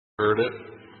Heard it.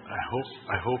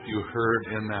 I hope you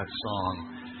heard in that song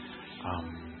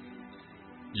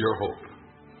your hope,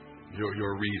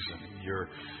 your reason, your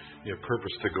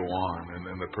purpose to go on,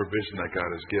 and the provision that God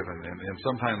has given. And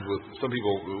sometimes with some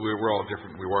people, we're all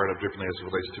different. We wired up differently as it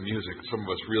relates to music. Some of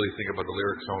us really think about the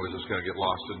lyrics and always just going to get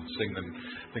lost and sing and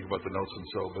think about the notes and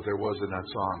so. But there was in that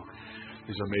song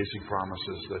these amazing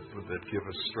promises that give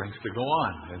us strength to go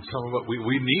on. And some of it,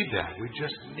 we need that. We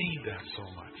just need that so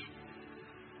much.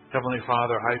 Heavenly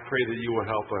Father, I pray that you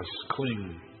will help us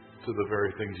cling to the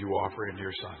very things you offer in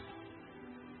your Son.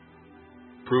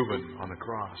 Proven on the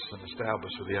cross and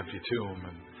established with the empty tomb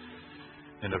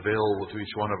and available to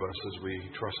each one of us as we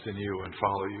trust in you and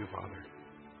follow you, Father.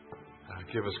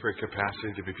 Give us great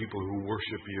capacity to be people who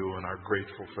worship you and are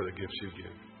grateful for the gifts you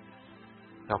give.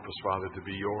 Help us, Father, to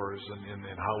be yours in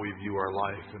how we view our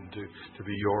life, and to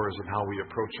be yours in how we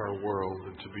approach our world,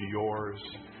 and to be yours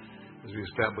as we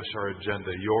establish our agenda.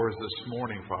 Yours this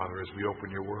morning, Father, as we open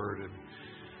your word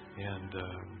and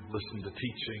listen to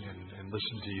teaching and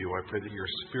listen to you. I pray that your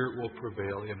Spirit will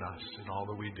prevail in us in all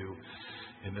that we do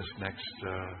in this next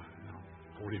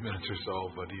 40 minutes or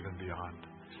so, but even beyond,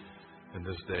 in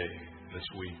this day, this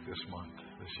week, this month,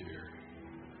 this year,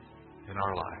 in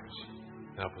our lives.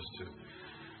 Help us to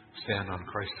stand on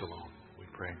Christ alone. We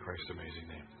pray in Christ's amazing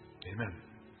name. Amen.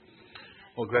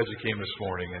 Well, glad you came this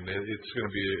morning, and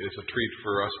it's a treat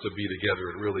for us to be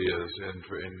together. It really is, and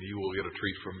you will get a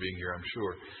treat from being here, I'm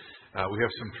sure. We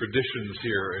have some traditions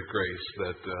here at Grace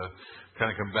that kind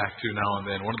of come back to now and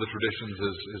then. One of the traditions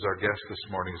is our guest this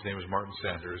morning. His name is Martin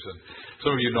Sanders, and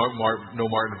some of you know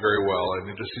Martin very well.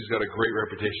 And he's got a great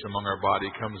reputation among our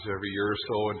body. He comes every year or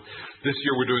so, and this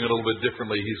year we're doing it a little bit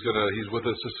differently. He's with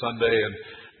us this Sunday and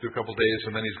do a couple of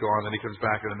days, and then he's gone. Then he comes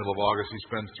back in the middle of August. He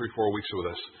spends 3-4 weeks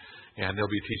with us. And he'll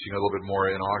be teaching a little bit more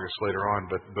in August later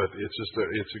on, but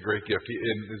it's a great gift.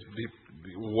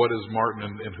 What is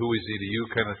Martin and who is he to you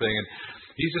kind of thing. And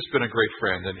he's just been a great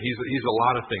friend, and he's a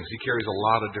lot of things. He carries a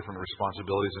lot of different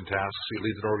responsibilities and tasks. He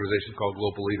leads an organization called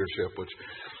Global Leadership, which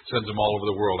sends him all over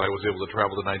the world. I was able to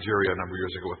travel to Nigeria a number of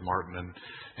years ago with Martin,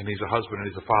 and he's a husband, and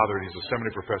he's a father, and he's a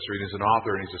seminary professor, and he's an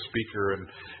author, and he's a speaker,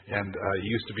 and he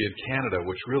used to be in Canada,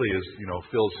 which really is,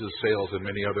 fills his sails in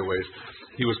many other ways.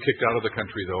 He was kicked out of the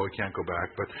country, though. He can't go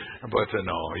back, but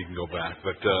no, he can go back.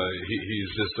 But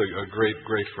he's just a great,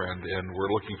 great friend, and we're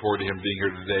looking forward to him being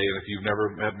here today. And if you've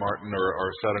never met Martin or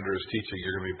sat under his teaching,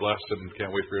 you're going to be blessed, and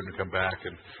can't wait for him to come back,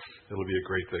 and it'll be a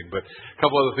great thing. But a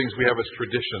couple other things we have as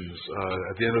traditions.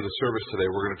 At the end of the service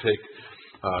today, we're going to take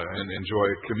and enjoy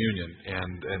communion,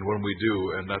 and when we do,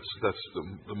 and that's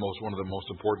one of the most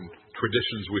important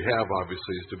traditions we have,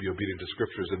 obviously, is to be obedient to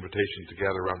Scripture's invitation to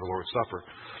gather around the Lord's Supper.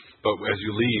 But as you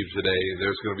leave today,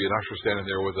 there's going to be an usher standing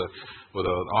there with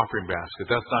an offering basket.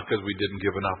 That's not because we didn't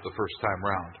give enough the first time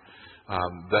round.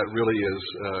 That really is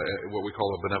what we call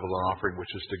a benevolent offering, which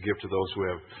is to give to those who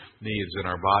have needs in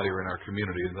our body or in our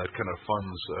community, and that kind of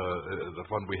funds the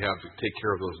fund we have to take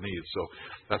care of those needs. So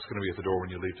that's going to be at the door when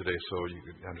you leave today, so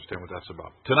you can understand what that's about.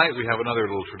 Tonight we have another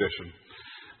little tradition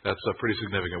that's pretty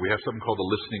significant. We have something called the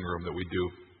listening room that we do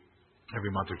every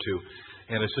month or two,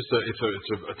 and it's just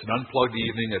it's an unplugged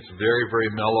evening. It's very,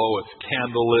 very mellow. It's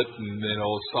candlelit and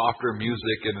softer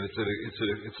music, and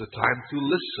it's a time to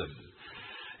listen.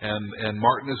 And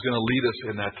Martin is going to lead us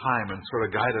in that time and sort of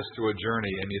guide us through a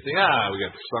journey. And you think, we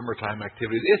got summertime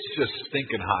activities. It's just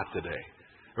stinking hot today.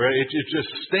 Right? It's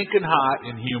just stinking hot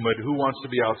and humid. Who wants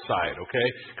to be outside, okay?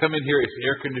 Come in here. It's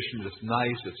air conditioned. It's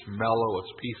nice. It's mellow.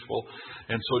 It's peaceful.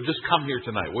 And so just come here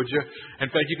tonight, would you? In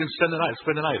fact, you can spend the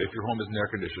night if your home isn't air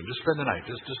conditioned. Just spend the night.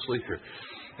 Just sleep here.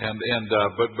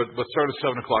 But start at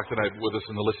 7 o'clock tonight with us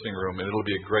in the listening room, and it'll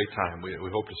be a great time.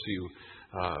 We hope to see you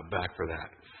back for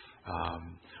that.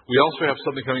 We also have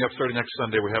something coming up starting next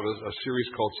Sunday. We have a series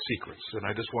called Secrets, and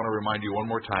I just want to remind you one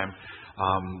more time.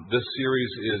 This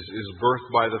series is birthed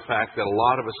by the fact that a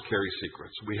lot of us carry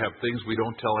secrets. We have things we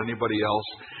don't tell anybody else,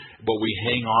 but we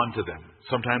hang on to them.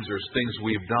 Sometimes there's things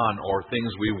we've done or things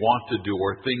we want to do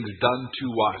or things done to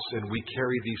us, and we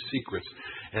carry these secrets,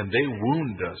 and they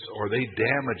wound us or they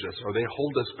damage us or they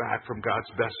hold us back from God's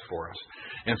best for us.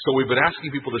 And so we've been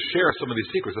asking people to share some of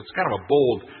these secrets. It's kind of a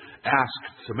bold ask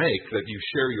to make that you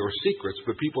share your secrets,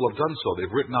 but people have done so.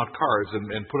 They've written out cards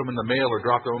and put them in the mail or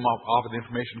dropped them off at the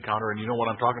information counter, and you know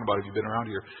what I'm talking about if you've been around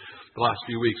here the last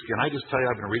few weeks. Can I just tell you,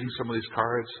 I've been reading some of these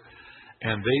cards,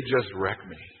 and they just wreck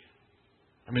me.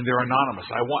 I mean, they're anonymous.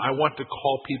 I want to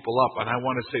call people up, and I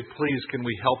want to say, please, can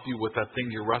we help you with that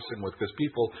thing you're wrestling with? Because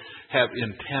people have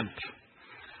intent.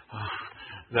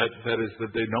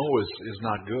 that they know is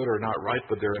not good or not right,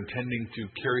 but they're intending to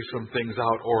carry some things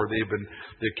out, or they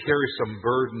carry some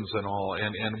burdens and all.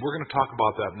 And we're going to talk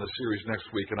about that in the series next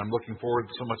week. And I'm looking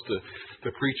forward so much to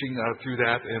preaching through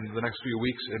that in the next few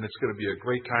weeks. And it's going to be a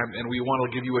great time. And we want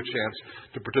to give you a chance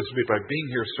to participate by being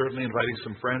here, certainly inviting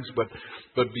some friends. But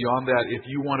beyond that, if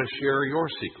you want to share your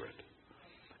secret,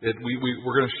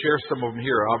 we're going to share some of them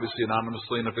here, obviously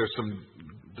anonymously. And if there's some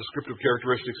descriptive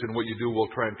characteristics in what you do, we'll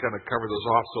try and kind of cover those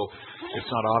off so it's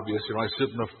not obvious. I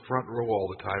sit in the front row all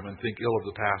the time and think ill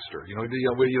of the pastor.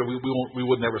 We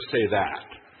would never say that.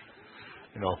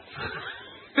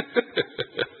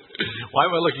 Why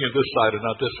am I looking at this side and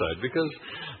not this side? Because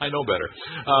I know better.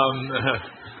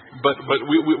 But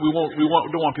we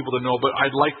don't want people to know. But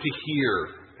I'd like to hear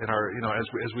in our as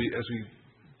we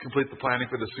complete the planning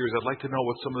for the series, I'd like to know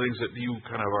what some of the things that you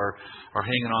kind of are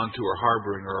hanging on to or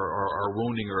harboring or are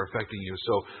wounding or affecting you.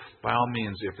 So by all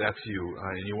means, if that's you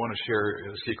and you want to share a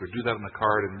secret, do that on the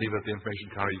card and leave it at the information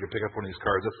counter. You can pick up one of these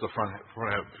cards. That's the front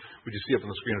half. What you see up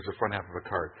on the screen is the front half of a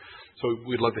card. So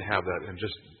we'd love to have that and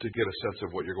just to get a sense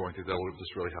of what you're going through. That will just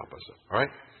really help us. All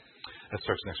right? That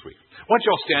starts next week. Why don't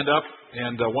you all stand up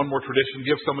and one more tradition.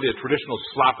 Give somebody a traditional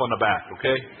slap on the back,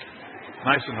 okay?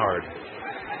 Nice and hard.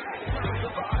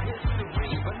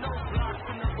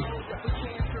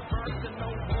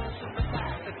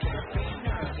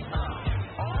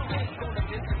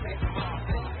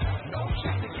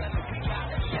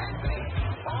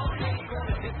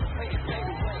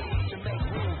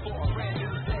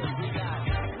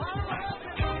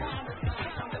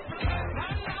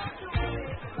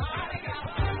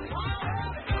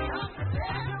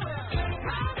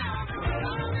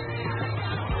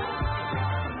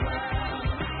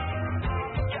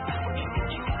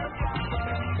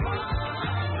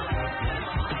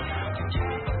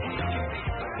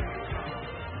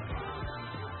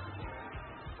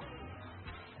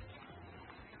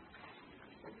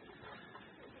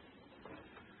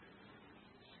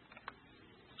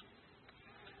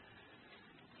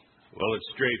 Well,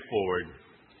 it's straightforward.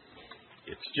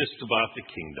 It's just about the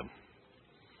kingdom.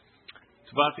 It's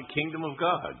about the kingdom of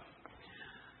God.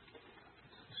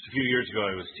 Just a few years ago,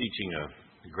 I was teaching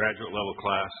a graduate level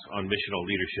class on missional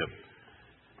leadership.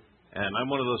 And I'm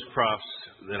one of those profs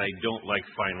that I don't like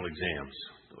final exams,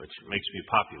 which makes me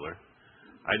popular.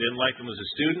 I didn't like them as a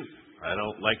student. I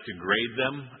don't like to grade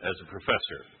them as a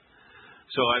professor.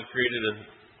 So I've created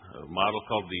a model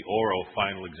called the oral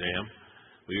final exam.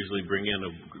 We usually bring in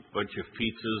a bunch of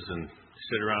pizzas and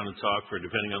sit around and talk for,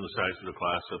 depending on the size of the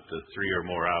class, up to 3 or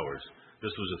more hours.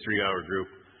 This was a 3-hour group.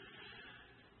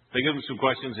 I give them some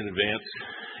questions in advance,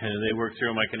 and they work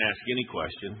through them. I can ask any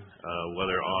question,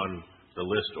 whether on the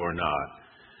list or not,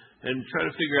 and try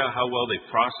to figure out how well they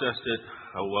processed it,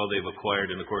 how well they've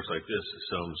acquired, in a course like this,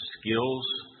 some skills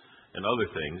and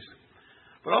other things.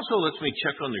 But also lets me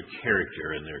check on their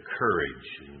character and their courage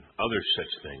and other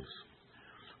such things.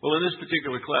 Well, in this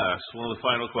particular class, one of the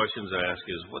final questions I ask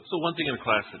is, what's the one thing in the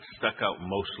class that stuck out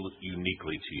most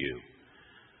uniquely to you?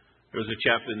 There was a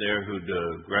chap in there who'd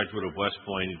a graduate of West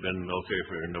Point. He'd been in the military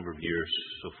for a number of years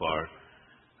so far.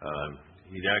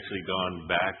 He'd actually gone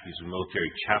back. He's a military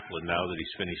chaplain now that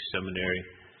he's finished seminary.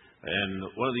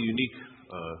 And one of the unique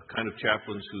kind of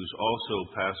chaplains who's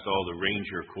also passed all the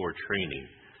Ranger Corps training.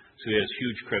 So he has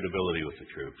huge credibility with the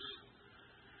troops.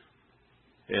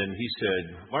 And he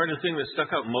said, Martin, the thing that stuck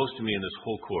out most to me in this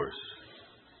whole course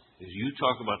is you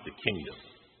talk about the kingdom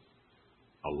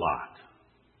a lot.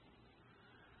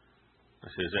 I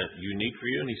said, is that unique for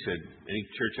you? And he said, any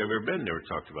church I've ever been never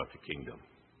talked about the kingdom.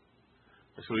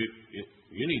 I said, well,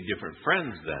 you need different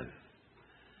friends then.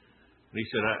 And he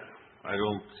said, I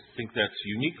don't think that's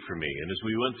unique for me. And as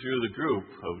we went through the group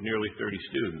of nearly 30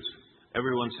 students,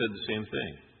 everyone said the same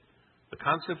thing. The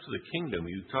concepts of the kingdom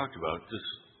you talked about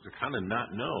they're kind of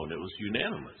not known. It was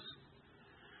unanimous.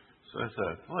 So I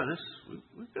thought, boy,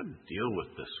 we've got to deal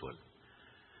with this one.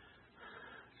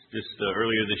 Just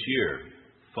earlier this year,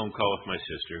 phone call with my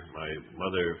sister. My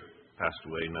mother passed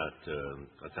away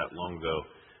not that long ago.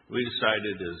 We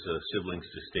decided as siblings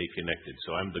to stay connected.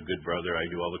 So I'm the good brother. I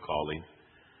do all the calling.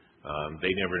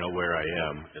 They never know where I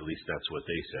am. At least that's what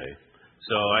they say.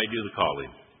 So I do the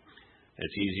calling.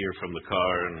 It's easier from the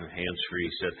car and hands-free,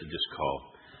 set to just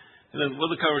call. And then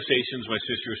one of the conversations, my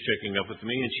sister was checking up with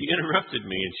me, and she interrupted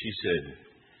me, and she said,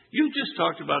 you just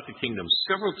talked about the kingdom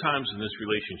several times in this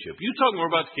relationship. You talk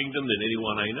more about the kingdom than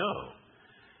anyone I know.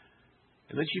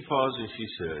 And then she paused, and she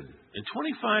said, in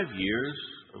 25 years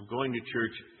of going to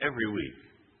church every week,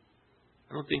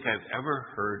 I don't think I've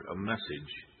ever heard a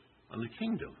message on the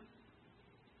kingdom.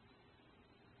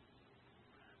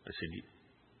 I said,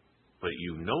 but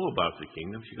you know about the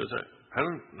kingdom. She goes,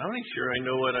 I'm not even sure I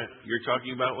know what you're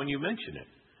talking about when you mention it.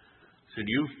 I said,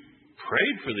 you've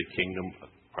prayed for the kingdom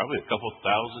probably a couple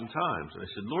thousand times. And I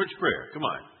said, Lord's Prayer, come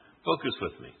on, focus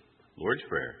with me. Lord's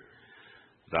Prayer.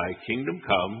 Thy kingdom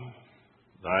come,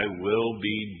 thy will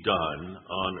be done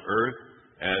on earth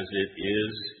as it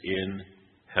is in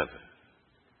heaven.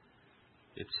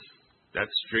 It's that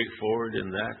straightforward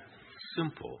and that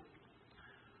simple.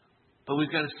 But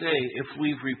we've got to say, if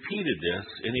we've repeated this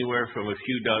anywhere from a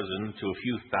few dozen to a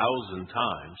few thousand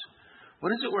times,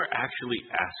 what is it we're actually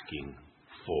asking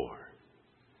for?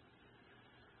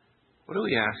 What are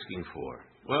we asking for?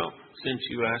 Well, since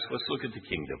you asked, let's look at the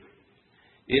kingdom.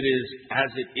 It is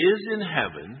as it is in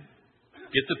heaven.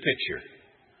 Get the picture.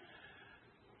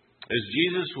 As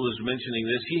Jesus was mentioning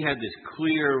this, he had this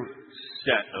clear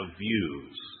set of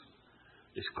views,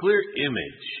 this clear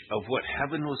image of what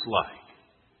heaven was like.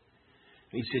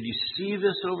 And he said, you see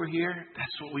this over here?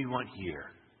 That's what we want here.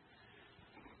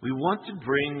 We want to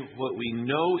bring what we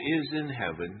know is in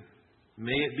heaven,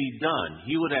 may it be done.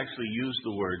 He would actually use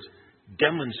the words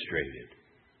demonstrated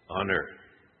on earth.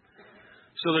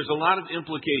 So there's a lot of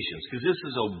implications, because this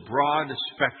is a broad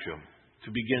spectrum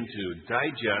to begin to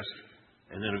digest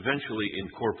and then eventually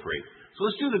incorporate. So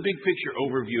let's do the big picture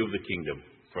overview of the kingdom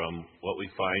from what we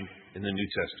find in the New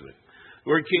Testament.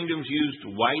 The word kingdom is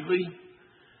used widely.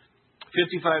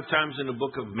 55 times in the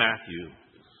book of Matthew,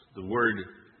 the word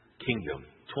kingdom.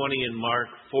 20 in Mark,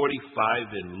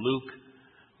 45 in Luke.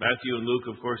 Matthew and Luke,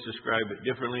 of course, describe it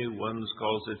differently. One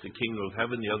calls it the kingdom of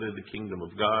heaven, the other the kingdom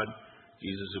of God.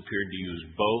 Jesus appeared to use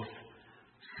both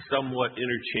somewhat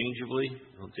interchangeably.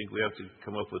 I don't think we have to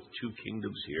come up with two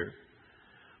kingdoms here.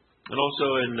 And also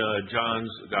in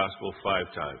John's Gospel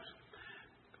 5 times.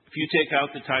 If you take out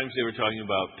the times they were talking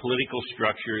about political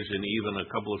structures and even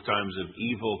a couple of times of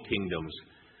evil kingdoms,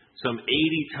 some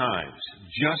 80 times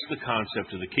just the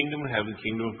concept of the kingdom of heaven,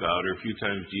 kingdom of God, or a few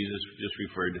times Jesus just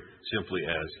referred simply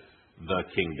as the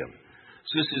kingdom.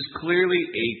 So this is clearly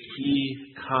a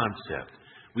key concept.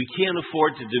 We can't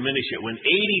afford to diminish it when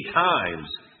 80 times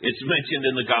it's mentioned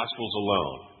in the Gospels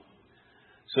alone.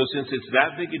 So since it's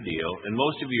that big a deal, and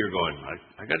most of you are going,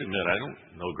 I got to admit, I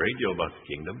don't know a great deal about the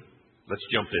kingdom. Let's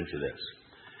jump into this.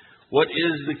 What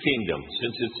is the kingdom?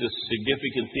 Since it's a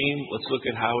significant theme, let's look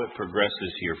at how it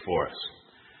progresses here for us.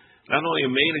 Not only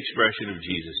a main expression of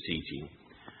Jesus' teaching,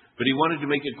 but he wanted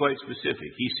to make it quite specific.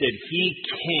 He said he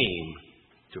came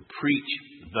to preach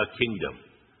the kingdom.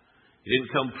 He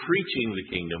didn't come preaching the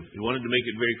kingdom. He wanted to make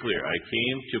it very clear. I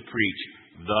came to preach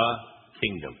the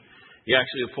kingdom. He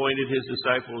actually appointed his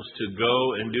disciples to go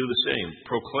and do the same,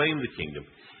 proclaim the kingdom.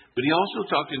 But he also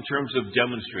talked in terms of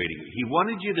demonstrating it. He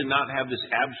wanted you to not have this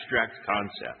abstract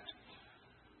concept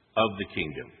of the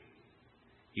kingdom.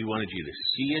 He wanted you to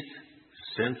see it,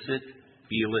 sense it,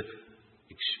 feel it,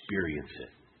 experience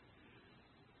it.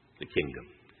 The kingdom.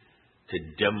 To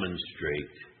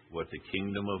demonstrate what the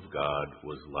kingdom of God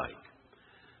was like.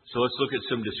 So let's look at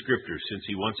some descriptors since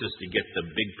he wants us to get the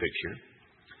big picture.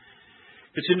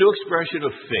 It's a new expression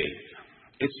of faith.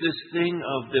 It's this thing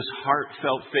of this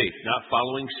heartfelt faith, not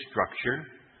following structure,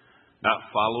 not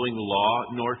following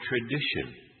law nor tradition.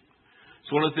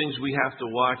 It's one of the things we have to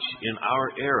watch in our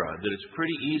era, that it's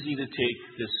pretty easy to take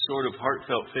this sort of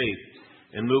heartfelt faith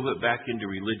and move it back into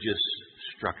religious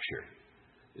structure.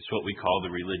 It's what we call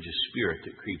the religious spirit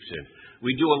that creeps in.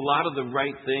 We do a lot of the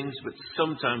right things, but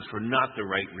sometimes for not the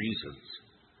right reasons.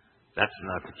 That's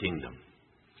not the kingdom.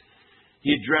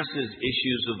 He addresses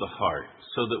issues of the heart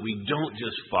so that we don't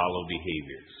just follow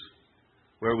behaviors,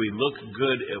 where we look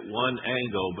good at one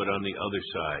angle, but on the other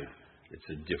side, it's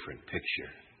a different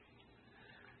picture.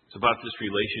 It's about this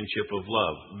relationship of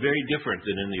love, very different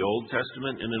than in the Old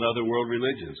Testament and in other world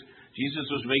religions. Jesus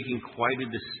was making quite a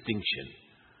distinction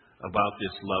about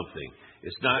this love thing.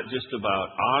 It's not just about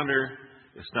honor,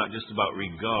 it's not just about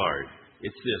regard.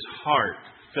 It's this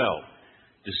heartfelt,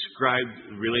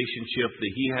 described relationship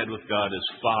that he had with God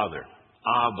as Father,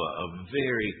 Abba, a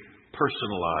very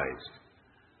personalized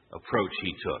approach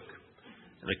he took,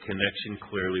 and a connection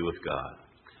clearly with God.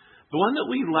 The one that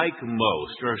we like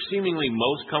most, or are seemingly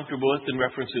most comfortable with in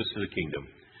references to the kingdom,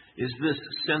 is this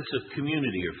sense of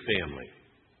community or family.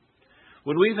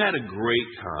 When we've had a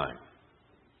great time,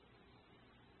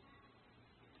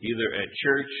 either at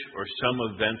church or some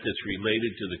event that's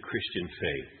related to the Christian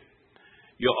faith,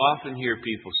 you'll often hear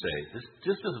people say, this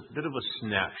just is a bit of a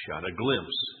snapshot, a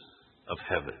glimpse of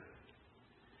heaven.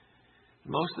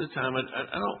 Most of the time, I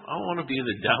don't want to be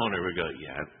the downer. We go,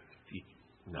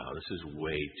 no, this is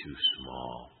way too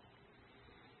small.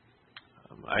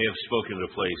 I have spoken at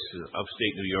a place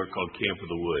upstate New York called Camp of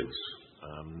the Woods.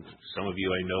 Some of you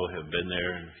I know have been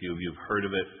there, and a few of you have heard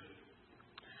of it.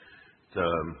 The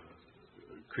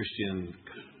Christian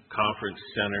Conference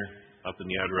Center up in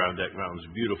the Adirondack Mountains,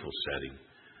 beautiful setting.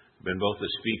 Been both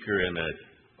a speaker and a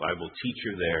Bible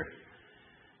teacher there.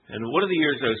 And one of the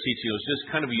years I was teaching, it was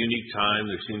just kind of a unique time.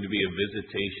 There seemed to be a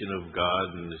visitation of God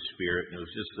and the Spirit, and it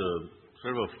was just a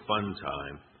sort of a fun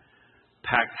time.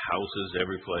 Packed houses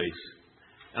every place.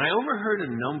 And I overheard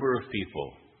a number of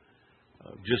people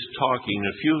just talking,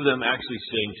 a few of them actually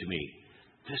saying to me,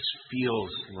 "This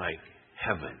feels like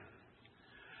heaven."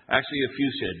 Actually, a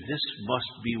few said, "This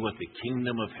must be what the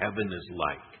kingdom of heaven is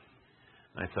like."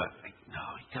 And I thought, no,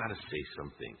 I got to say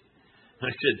something. And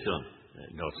I said to them,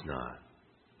 "No, it's not.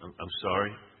 I'm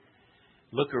sorry.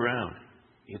 Look around.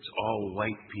 It's all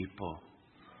white people.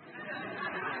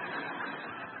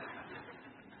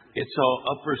 It's all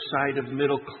upper side of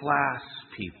middle class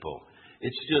people.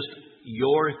 It's just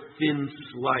your thin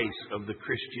slice of the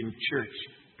Christian church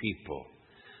people.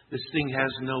 This thing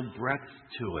has no breadth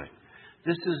to it.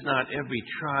 This is not every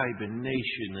tribe and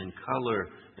nation and color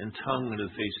and tongue on the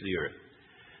face of the earth.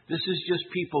 This is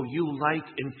just people you like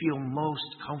and feel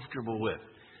most comfortable with.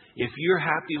 If you're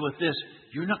happy with this,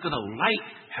 you're not going to like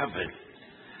heaven.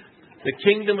 The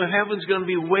kingdom of heaven is going to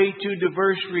be way too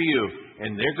diverse for you,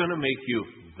 and they're going to make you,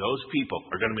 those people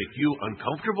are going to make you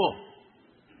uncomfortable.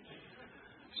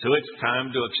 So it's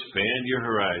time to expand your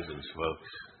horizons, folks.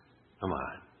 Come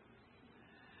on."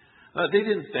 They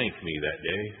didn't thank me that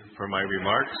day for my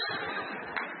remarks.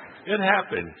 It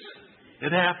happens.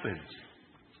 It happens.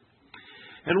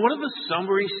 And one of the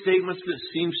summary statements that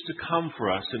seems to come for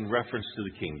us in reference to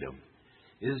the kingdom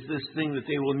is this thing that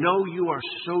they will know you are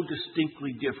so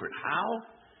distinctly different. How?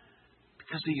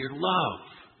 Because of your love.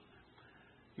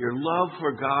 Your love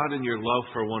for God and your love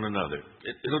for one another.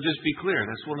 It'll just be clear.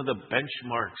 That's one of the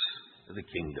benchmarks of the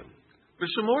kingdom.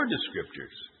 There's some more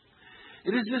descriptors.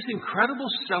 It is this incredible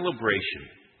celebration.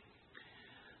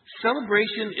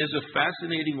 Celebration is a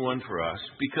fascinating one for us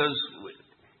because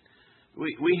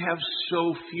we have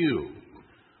so few.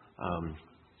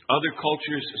 Other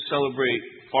cultures celebrate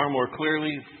far more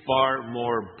clearly, far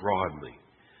more broadly.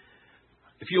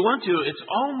 If you want to, it's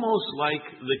almost like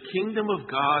the kingdom of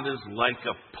God is like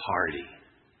a party.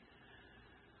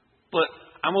 But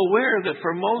I'm aware that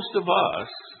for most of us,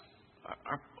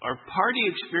 our party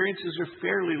experiences are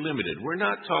fairly limited. We're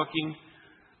not talking,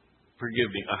 forgive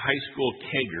me, a high school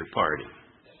kegger party.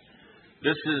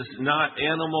 This is not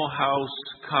Animal House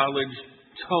college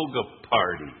toga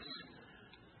parties.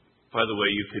 By the way,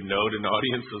 you can note in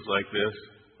audiences like this,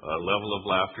 level of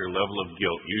laughter, level of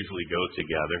guilt usually go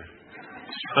together.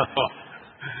 So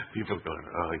people are going,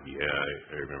 "Oh yeah,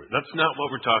 I remember." That's not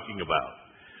what we're talking about.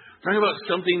 We're talking about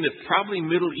something that probably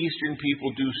Middle Eastern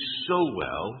people do so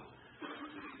well,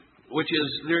 which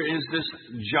is there is this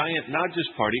giant, not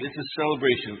just party, it's a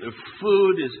celebration. The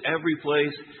food is every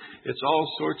place. It's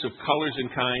all sorts of colors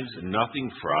and kinds, nothing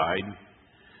fried.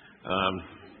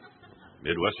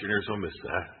 Midwesterners will miss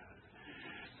that.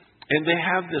 And they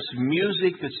have this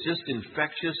music that's just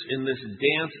infectious in this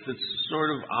dance that's sort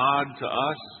of odd to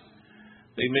us.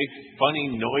 They make funny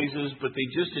noises, but they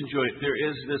just enjoy it. There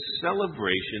is this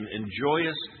celebration and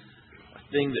joyous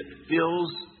thing that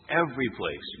fills every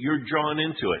place. You're drawn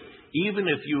into it. Even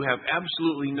if you have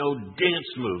absolutely no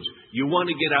dance moves, you want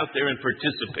to get out there and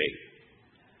participate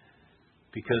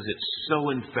because it's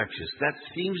so infectious. That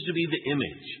seems to be the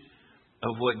image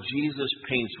of what Jesus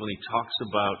paints when he talks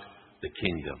about the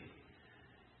kingdom.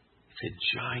 It's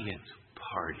a giant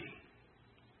party,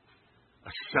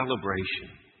 a celebration.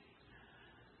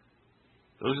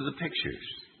 Those are the pictures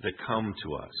that come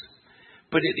to us.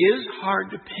 But it is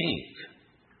hard to paint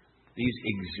these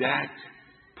exact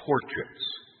portraits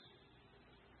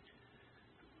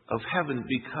of heaven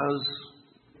because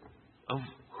of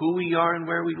who we are and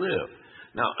where we live.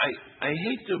 Now, I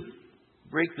hate to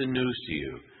break the news to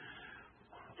you,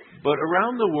 but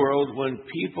around the world, when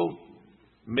people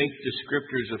make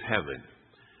descriptors of heaven,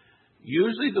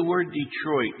 usually the word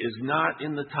Detroit is not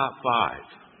in the top 5.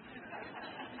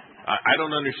 I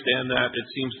don't understand that. It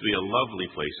seems to be a lovely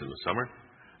place in the summer.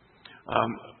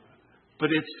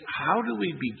 But it's how do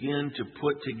we begin to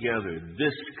put together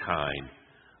this kind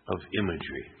of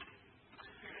imagery?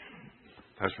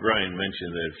 Pastor Brian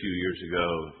mentioned that a few years ago,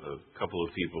 a couple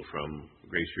of people from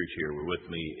Grace Church here were with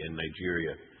me in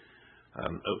Nigeria.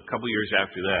 A couple of years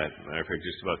after that, matter of fact,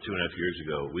 just about 2.5 years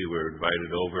ago, we were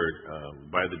invited over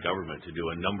by the government to do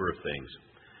a number of things.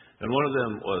 And one of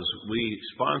them was we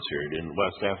sponsored in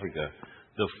West Africa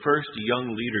the first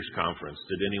Young Leaders Conference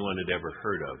that anyone had ever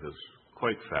heard of. It was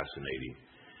quite fascinating.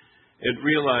 It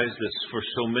realized that for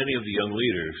so many of the young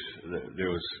leaders, there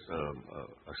was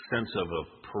a sense of a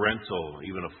parental,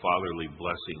 even a fatherly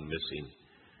blessing missing.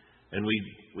 And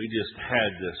we just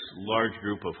had this large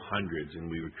group of hundreds, and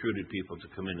we recruited people to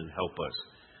come in and help us.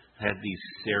 Had these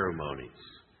ceremonies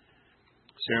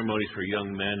for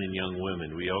young men and young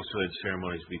women. We also had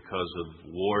ceremonies because of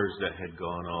wars that had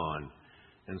gone on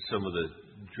and some of the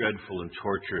dreadful and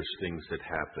torturous things that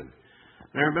happened.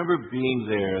 And I remember being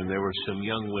there, and there were some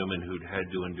young women who'd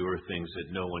had to endure things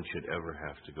that no one should ever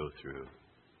have to go through.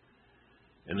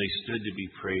 And they stood to be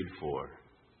prayed for.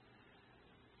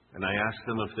 And I asked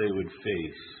them if they would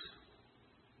face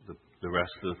the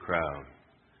rest of the crowd.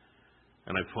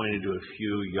 And I pointed to a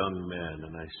few young men,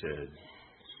 and I said,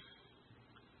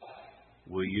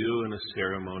 "Will you, in a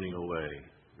ceremonial way,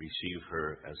 receive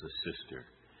her as a sister?"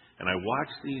 And I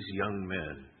watched these young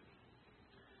men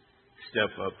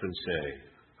step up and say,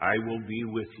 "I will be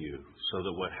with you so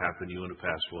that what happened to you in the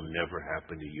past will never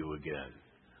happen to you again.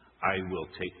 I will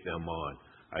take them on.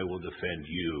 I will defend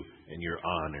you and your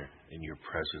honor and your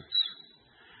presence."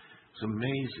 It's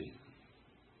amazing.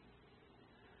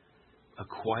 A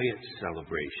quiet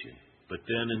celebration. But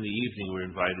then in the evening, we were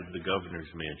invited to the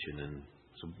governor's mansion, and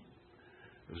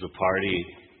there was a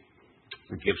party,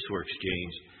 and gifts were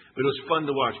exchanged. But it was fun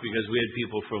to watch because we had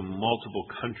people from multiple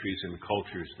countries and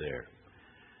cultures there.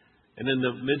 And in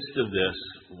the midst of this,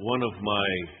 one of my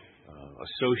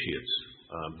associates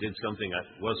did something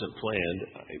that wasn't planned.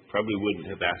 I probably wouldn't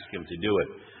have asked him to do it.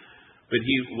 But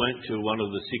he went to one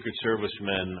of the Secret Service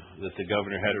men that the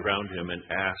governor had around him and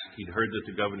asked, he'd heard that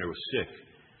the governor was sick,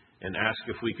 and asked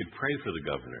if we could pray for the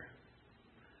governor.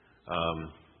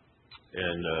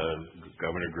 The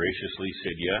governor graciously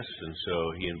said yes, and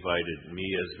so he invited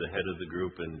me as the head of the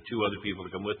group and two other people to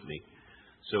come with me.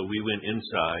 So we went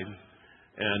inside,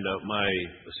 and my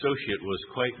associate was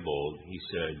quite bold. He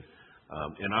said,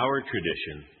 in our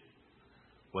tradition,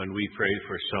 when we pray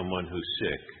for someone who's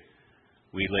sick,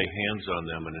 we lay hands on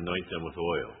them and anoint them with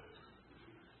oil.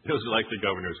 It was like the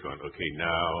governor's going, "Okay,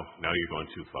 now you're going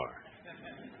too far.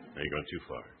 Now you're going too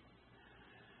far."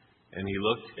 And he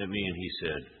looked at me and he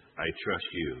said, "I trust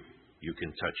you. You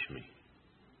can touch me."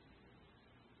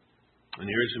 And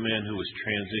here's a man who was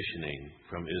transitioning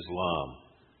from Islam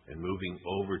and moving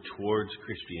over towards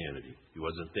Christianity. He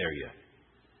wasn't there yet.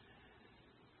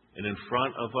 And in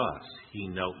front of us, he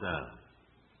knelt down.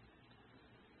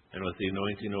 And with the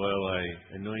anointing oil, I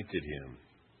anointed him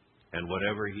and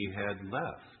whatever he had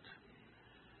left.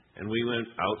 And we went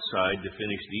outside to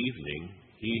finish the evening.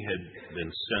 He had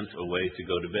been sent away to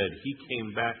go to bed. He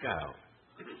came back out.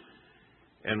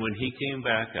 And when he came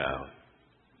back out,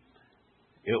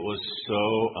 it was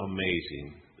so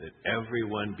amazing that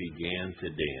everyone began to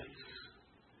dance.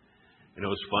 And it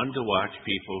was fun to watch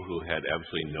people who had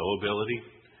absolutely no ability.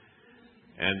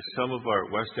 And some of our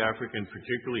West African,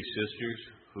 particularly sisters,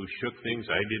 who shook things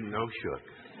I didn't know shook.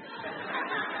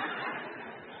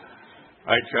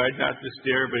 I tried not to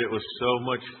stare, but it was so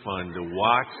much fun to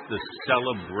watch the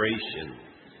celebration,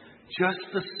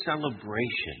 just the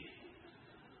celebration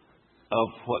of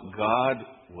what God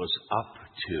was up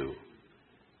to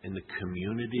in the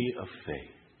community of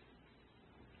faith.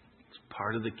 It's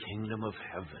part of the kingdom of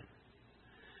heaven.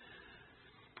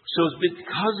 So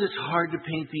because it's hard to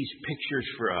paint these pictures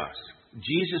for us,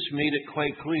 Jesus made it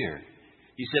quite clear.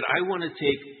 He said, I want to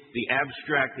take the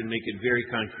abstract and make it very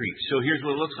concrete. So here's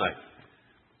what it looks like.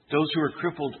 Those who are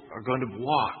crippled are going to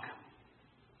walk.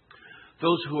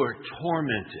 Those who are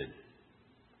tormented,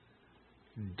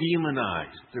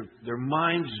 demonized, their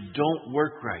minds don't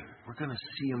work right, we're going to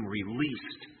see them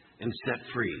released and set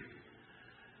free.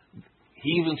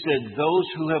 He even said, those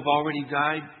who have already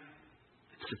died,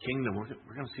 it's the kingdom.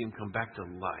 We're going to see them come back to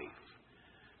life.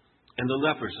 And the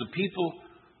lepers, the people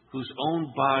whose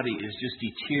own body is just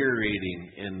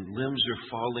deteriorating and limbs are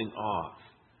falling off,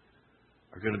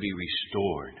 are going to be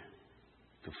restored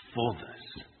to fullness.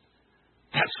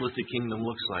 That's what the kingdom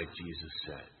looks like, Jesus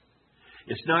said.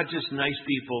 It's not just nice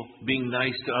people being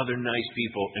nice to other nice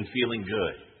people and feeling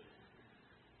good.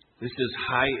 This is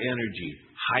high energy,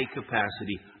 high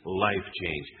capacity life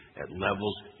change at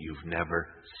levels you've never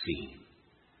seen.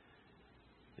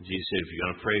 And Jesus said, if you're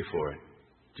going to pray for it,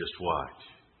 just watch.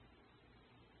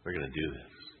 We're going to do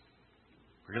this.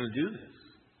 We're going to do this.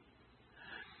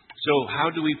 So how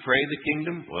do we pray the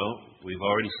kingdom? Well, we've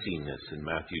already seen this in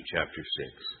Matthew chapter 6.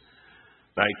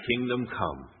 Thy kingdom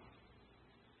come.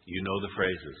 You know the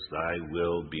phrases. Thy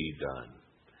will be done.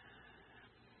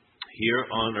 Here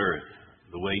on earth,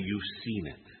 the way you've seen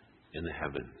it in the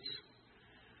heavens.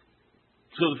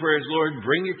 So the prayer is, Lord,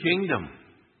 bring your kingdom.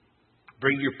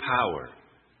 Bring your power.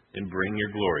 and bring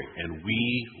your glory, and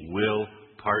we will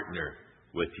partner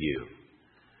with you.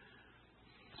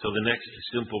 So the next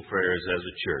simple prayer is, as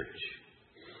a church,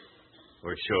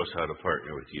 Lord, show us how to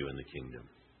partner with you in the kingdom.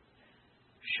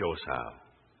 Show us how.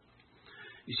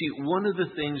 You see, one of the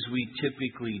things we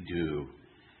typically do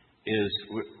is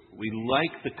we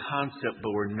like the concept,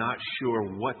 but we're not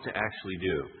sure what to actually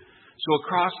do. So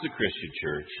across the Christian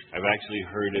church, I've actually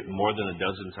heard it more than a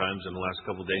dozen times in the last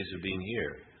couple of days of being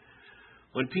here.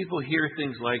 When people hear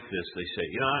things like this, they say,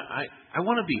 I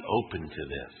want to be open to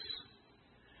this.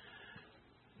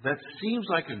 That seems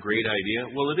like a great idea.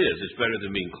 Well, it is. It's better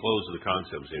than being closed to the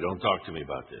concept and say, don't talk to me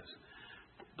about this.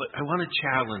 But I want to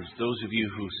challenge those of you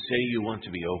who say you want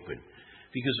to be open.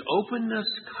 Because openness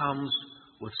comes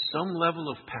with some level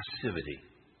of passivity.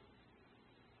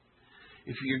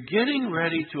 If you're getting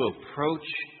ready to approach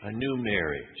a new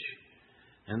marriage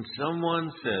and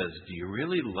someone says, do you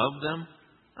really love them?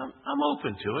 I'm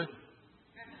open to it.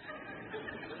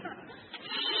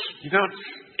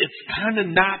 It's kind of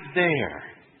not there.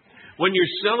 When you're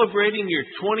celebrating your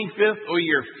 25th or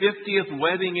your 50th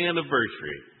wedding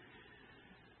anniversary,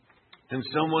 and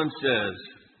someone says,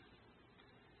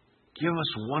 give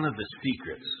us one of the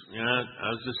secrets. I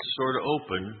was just sort of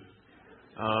open.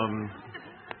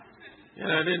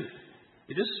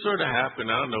 It just sort of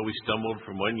happened. I don't know. We stumbled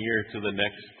from one year to the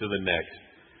next.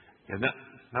 And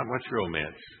not much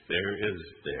romance.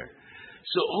 There.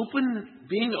 So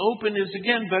being open is,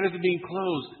 again, better than being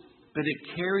closed. But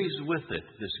it carries with it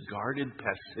this guarded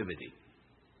passivity.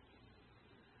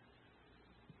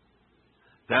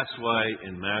 That's why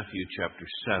in Matthew chapter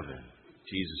 7,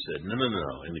 Jesus said, no,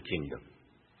 in the kingdom.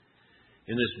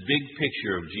 In this big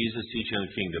picture of Jesus teaching on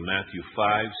the kingdom, Matthew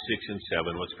 5, 6, and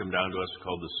 7, what's come down to us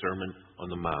called the Sermon on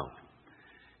the Mount.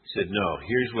 He said, no,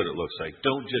 here's what it looks like.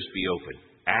 Don't just be open.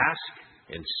 Ask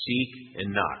and seek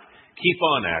and knock. Keep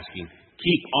on asking.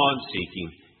 Keep on seeking.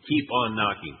 Keep on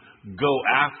knocking. Go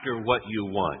after what you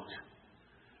want.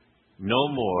 No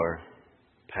more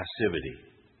passivity.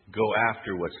 Go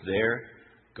after what's there.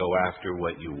 Go after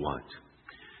what you want.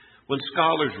 When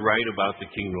scholars write about the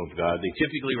kingdom of God, they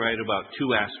typically write about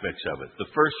two aspects of it. The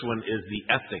first one is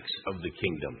the ethics of the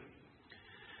kingdom.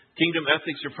 Kingdom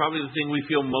ethics are probably the thing we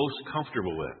feel most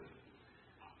comfortable with.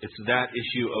 It's that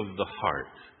issue of the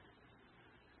heart.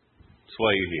 That's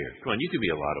why you're here. Come on, you could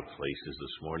be a lot of places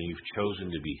this morning. You've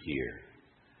chosen to be here.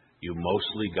 You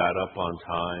mostly got up on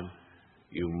time.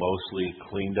 You mostly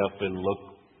cleaned up and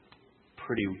looked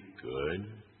pretty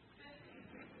good.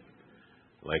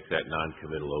 Like that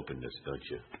non-committal openness, don't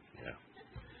you? Yeah.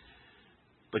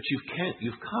 But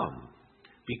you've come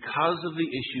because of the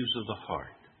issues of the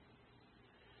heart.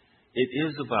 It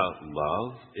is about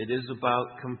love. It is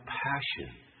about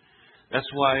compassion. That's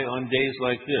why on days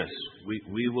like this,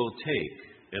 we will take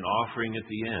an offering at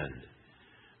the end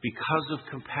because of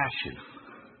compassion.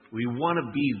 We want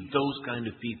to be those kind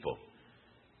of people.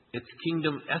 It's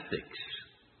kingdom ethics.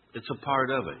 It's a part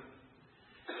of it.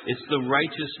 It's the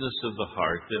righteousness of the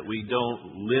heart that we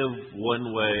don't live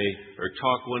one way or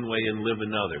talk one way and live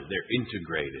another. They're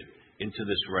integrated into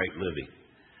this right living.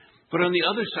 But on the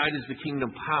other side is the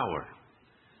kingdom power.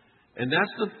 And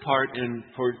that's the part,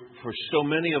 for so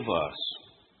many of us,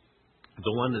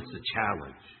 the one that's the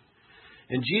challenge.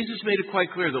 And Jesus made it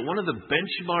quite clear that one of the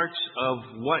benchmarks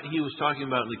of what he was talking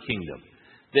about in the kingdom,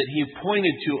 that he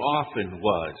pointed to often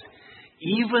was,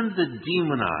 even the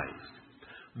demonized,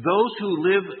 those who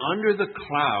live under the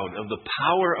cloud of the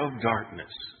power of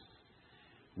darkness,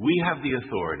 we have the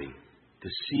authority to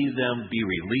see them be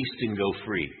released and go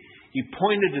free. He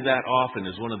pointed to that often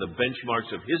as one of the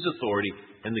benchmarks of his authority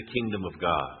in the kingdom of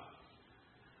God.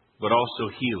 But also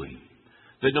healing.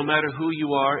 That no matter who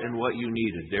you are and what you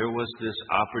needed, there was this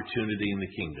opportunity in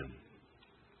the kingdom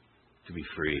to be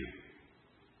free.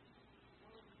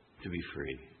 To be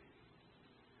free.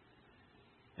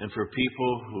 And for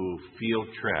people who feel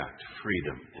trapped,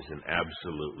 freedom is an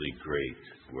absolutely great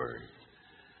word.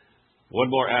 One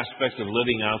more aspect of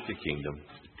living out the kingdom,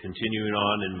 continuing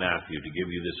on in Matthew to give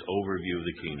you this overview of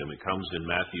the kingdom. It comes in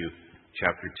Matthew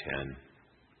chapter 10.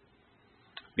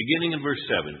 Beginning in verse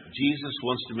 7, Jesus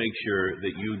wants to make sure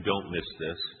that you don't miss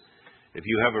this. If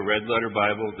you have a red letter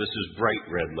Bible, this is bright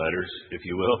red letters, if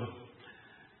you will.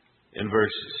 In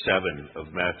verse 7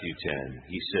 of Matthew 10,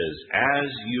 he says, as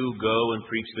you go and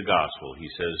preach the gospel, he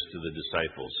says to the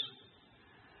disciples,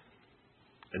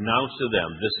 announce to them,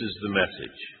 this is the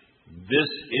message.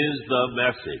 This is the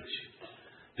message.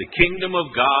 The kingdom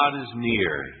of God is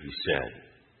near, he said.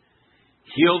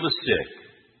 Heal the sick,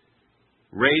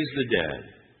 raise the dead,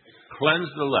 cleanse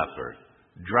the leper,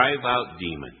 drive out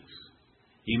demons.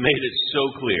 He made it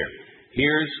so clear.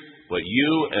 Here's what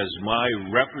you as my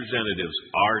representatives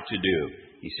are to do.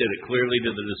 He said it clearly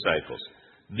to the disciples.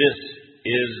 This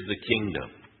is the kingdom.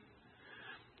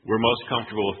 We're most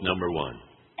comfortable with number one.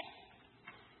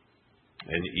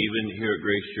 And even here at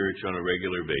Grace Church on a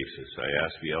regular basis, I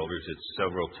ask the elders, it's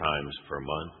several times per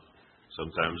month,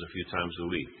 sometimes a few times a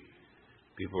week.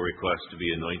 People request to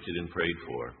be anointed and prayed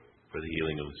for the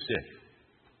healing of the sick.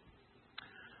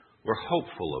 We're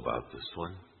hopeful about this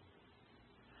one.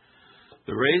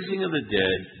 The raising of the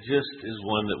dead just is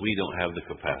one that we don't have the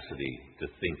capacity to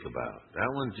think about. That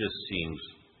one just seems,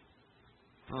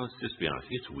 well, let's just be honest,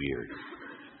 it's weird.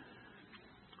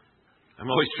 I'm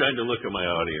always trying to look at my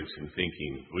audience and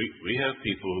thinking, we have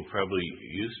people who probably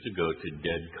used to go to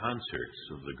dead concerts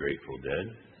of the Grateful Dead.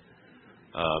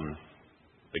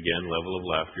 Again, level of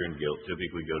laughter and guilt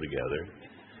typically go together.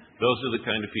 Those are the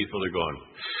kind of people that are going,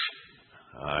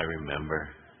 I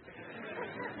remember.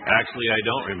 Actually, I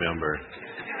don't remember.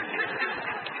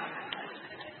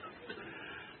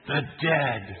 The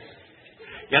dead.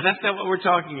 Yeah, that's not what we're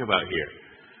talking about here.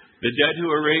 The dead who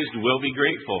are raised will be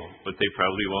grateful, but they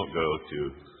probably won't go to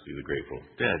see the Grateful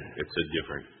Dead. It's a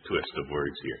different twist of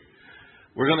words here.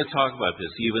 We're going to talk about this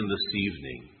even this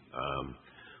evening,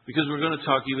 because we're going to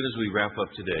talk, even as we wrap up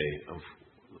today,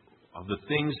 of the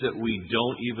things that we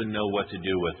don't even know what to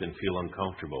do with and feel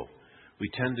uncomfortable. We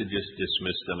tend to just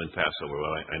dismiss them and pass over.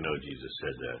 Well, I know Jesus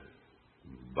said that.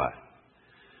 But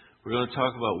we're going to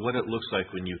talk about what it looks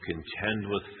like when you contend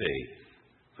with faith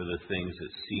for the things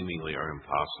that seemingly are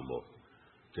impossible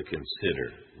to consider,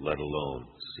 let alone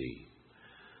see.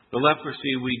 The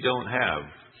leprosy we don't have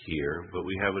here, but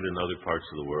we have it in other parts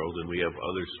of the world, and we have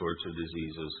other sorts of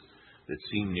diseases that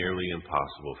seem nearly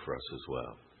impossible for us as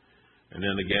well. And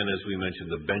then again, as we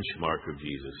mentioned, the benchmark of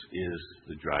Jesus is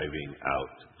the driving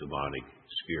out demonic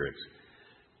spirits.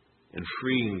 And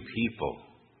freeing people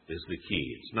is the key.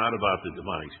 It's not about the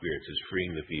demonic spirits, it's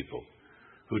freeing the people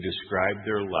who describe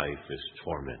their life as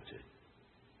tormented.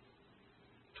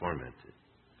 Tormented.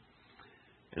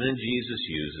 And then Jesus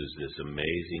uses this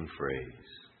amazing phrase.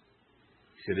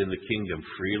 He said, in the kingdom,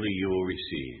 freely you will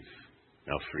receive.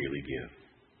 Now freely give.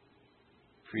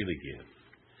 Freely give.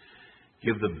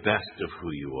 Give the best of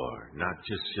who you are, not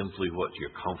just simply what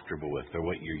you're comfortable with or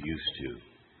what you're used to.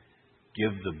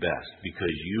 Give the best,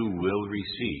 because you will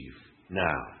receive.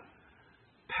 Now,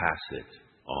 pass it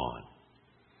on.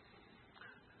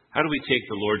 How do we take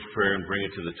the Lord's Prayer and bring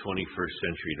it to the 21st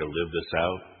century to live this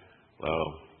out? Well,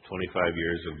 25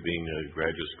 years of being a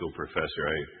graduate school professor,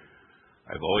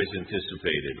 I've always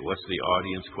anticipated what's the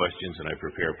audience questions, and I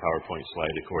prepare a PowerPoint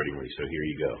slide accordingly. So here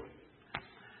you go.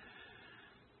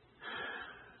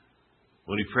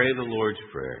 When we pray the Lord's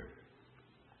Prayer,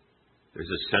 there's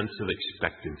a sense of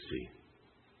expectancy.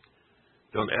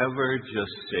 Don't ever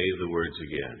just say the words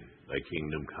again. Thy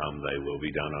kingdom come, thy will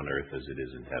be done on earth as it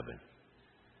is in heaven.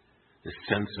 This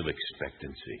sense of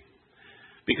expectancy.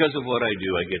 Because of what I do,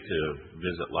 I get to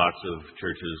visit lots of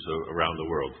churches around the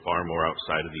world, far more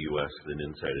outside of the U.S. than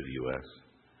inside of the U.S.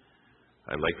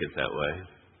 I like it that way.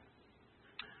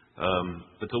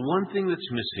 But the one thing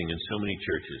that's missing in so many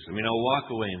churches, I'll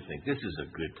walk away and think, this is a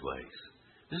good place.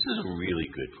 This is a really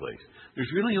good place.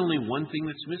 There's really only one thing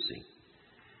that's missing.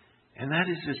 And that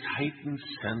is this heightened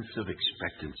sense of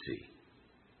expectancy.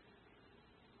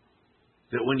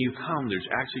 That when you come, there's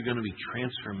actually going to be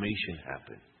transformation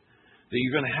happen. That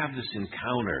you're going to have this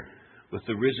encounter with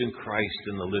the risen Christ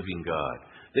and the living God.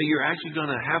 That you're actually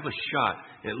going to have a shot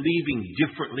at leaving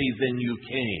differently than you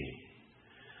came.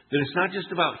 That it's not just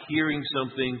about hearing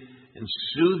something and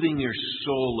soothing your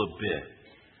soul a bit.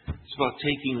 It's about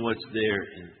taking what's there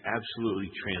and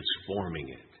absolutely transforming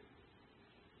it.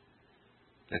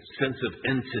 That sense of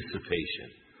anticipation.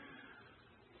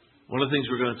 One of the things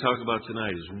we're going to talk about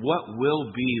tonight is what will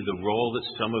be the role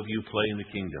that some of you play in the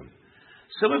kingdom.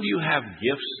 Some of you have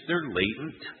gifts, they're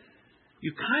latent.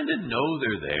 You kind of know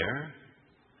they're there.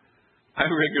 I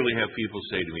regularly have people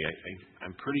say to me,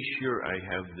 I'm pretty sure I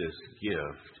have this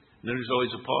gift. And then there's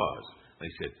always a pause. I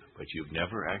said, but you've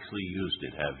never actually used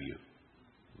it, have you?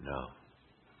 No.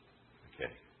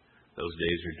 Okay. Those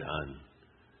days are done.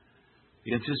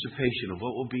 The anticipation of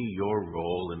what will be your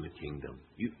role in the kingdom.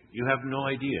 You have no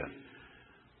idea.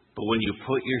 But when you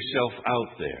put yourself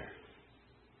out there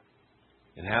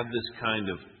and have this kind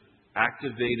of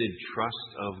activated trust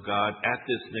of God at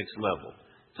this next level,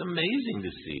 it's amazing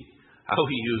to see how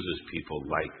He uses people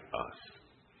like us.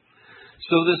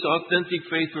 So this authentic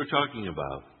faith we're talking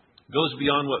about goes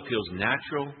beyond what feels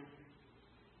natural,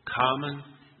 common,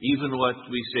 even what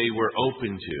we say we're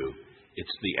open to.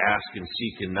 It's the ask and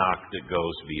seek and knock that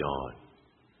goes beyond.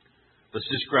 Let's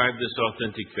describe this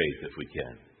authentic faith if we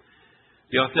can.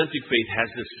 The authentic faith has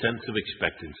this sense of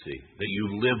expectancy, that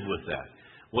you live with that.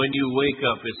 When you wake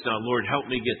up, it's not, Lord, help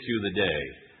me get through the day.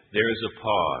 There is a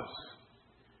pause.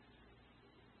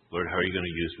 Lord, how are you going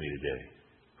to use me today?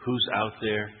 Who's out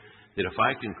there that if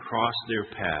I can cross their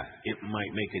path, it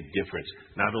might make a difference,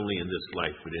 not only in this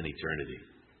life, but in eternity?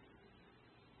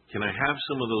 Can I have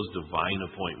some of those divine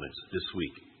appointments this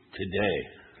week, today?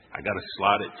 I got a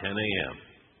slot at 10 a.m.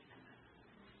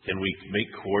 Can we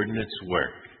make coordinates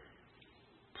work?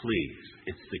 Please,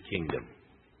 it's the kingdom.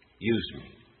 Use me.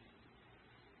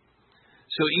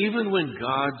 So even when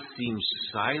God seems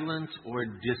silent or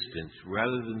distant,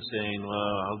 rather than saying,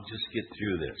 well, I'll just get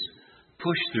through this,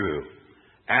 push through,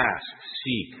 ask,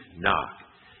 seek, knock.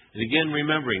 And again,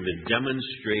 remembering the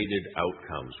demonstrated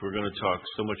outcomes. We're going to talk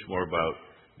so much more about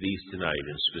these tonight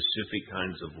in specific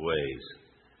kinds of ways.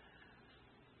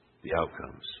 The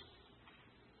outcomes.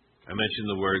 I mentioned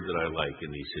the word that I like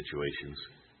in these situations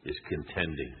is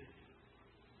contending.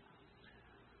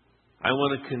 I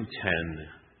want to contend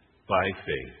by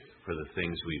faith for the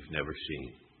things we've never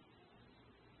seen.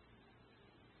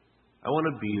 I want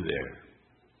to be there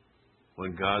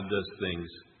when God does things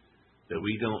that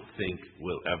we don't think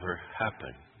will ever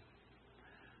happen.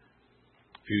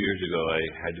 A few years ago, I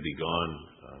had to be gone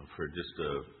for just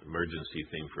an emergency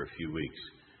thing for a few weeks.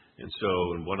 And so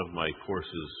in one of my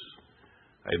courses,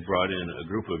 I brought in a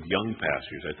group of young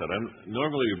pastors. I thought,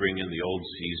 normally we bring in the old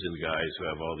seasoned guys who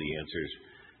have all the answers.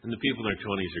 And the people in their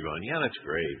 20s are going, yeah, that's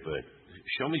great, but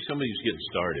show me somebody who's getting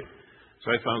started.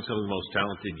 So I found some of the most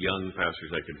talented young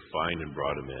pastors I could find and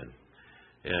brought them in.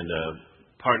 And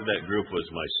part of that group was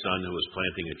my son who was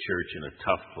planting a church in a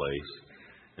tough place.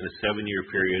 In a 7-year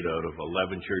period, out of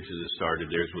 11 churches that started,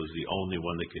 theirs was the only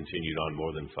one that continued on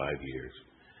more than 5 years.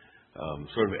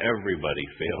 Sort of everybody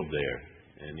failed there.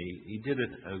 And he did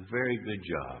a very good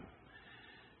job.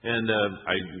 And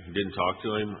I didn't talk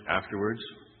to him afterwards.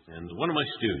 And one of my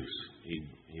students,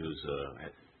 he was a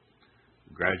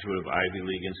graduate of Ivy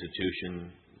League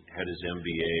institution, had his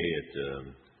MBA at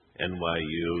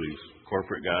NYU. He's a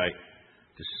corporate guy.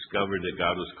 Discovered that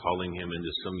God was calling him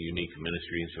into some unique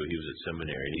ministry, and so he was at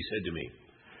seminary. And he said to me,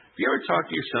 have you ever talked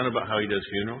to your son about how he does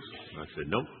funerals? And I said,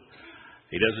 nope.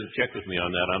 He doesn't check with me on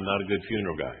that. I'm not a good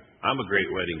funeral guy. I'm a great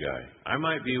wedding guy. I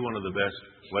might be one of the best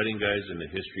wedding guys in the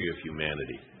history of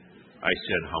humanity. I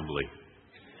said humbly.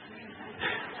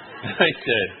 I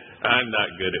said, I'm not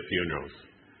good at funerals.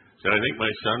 I said, I think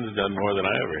my son's done more than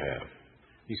I ever have.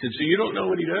 He said, so you don't know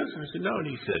what he does? And I said, no. And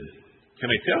he said, can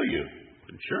I tell you? I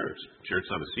said, sure, it's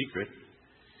not a secret.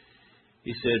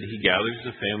 He said he gathers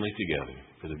the family together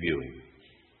for the viewing.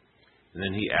 And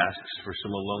then he asks for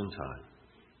some alone time.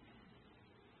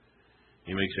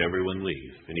 He makes everyone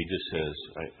leave. And he just says,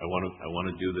 I want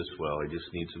to do this well. I just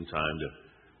need some time to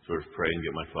sort of pray and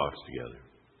get my thoughts together.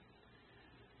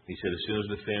 He said as soon as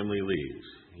the family leaves,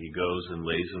 he goes and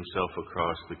lays himself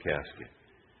across the casket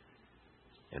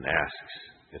and asks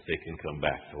if they can come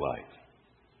back to life.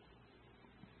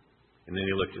 And then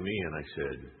he looked at me and I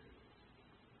said,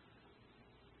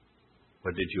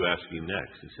 what did you ask him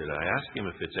next? He said, I asked him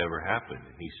if it's ever happened.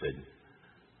 And he said,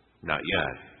 not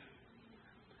yet.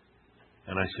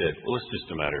 And I said, well, it's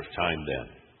just a matter of time then.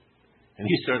 And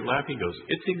he started laughing. He goes,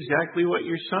 it's exactly what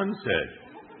your son said.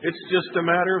 It's just a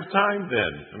matter of time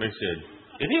then. And I said,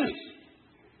 it is.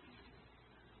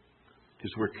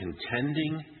 Because we're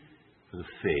contending for the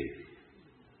faith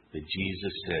that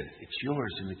Jesus said, it's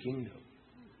yours in the kingdom.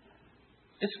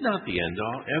 It's not the end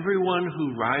all. Everyone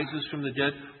who rises from the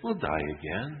dead will die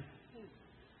again.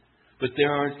 But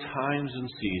there are times and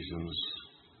seasons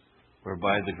where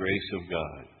by the grace of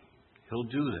God, He'll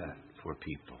do that for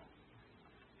people.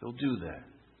 He'll do that.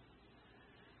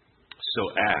 So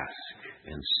ask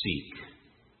and seek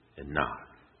and knock.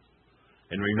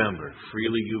 And remember,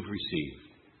 freely you've received,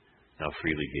 now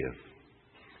freely give.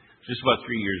 Just about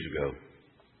 3 years ago,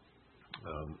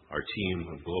 our team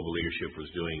of global leadership was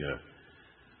doing a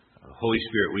Holy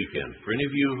Spirit weekend. For any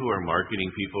of you who are marketing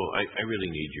people, I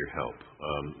really need your help.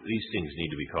 These things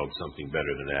need to be called something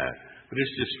better than that. But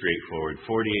it's just straightforward.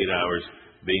 48 hours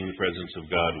being the presence of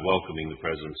God, welcoming the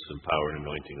presence and power and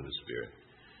anointing of the Spirit.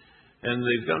 And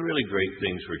they've done really great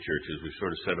things for churches. We've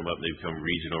sort of set them up and they've become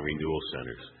regional renewal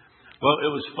centers. Well,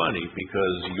 it was funny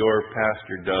because your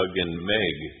pastor, Doug, and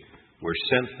Meg were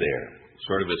sent there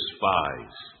sort of as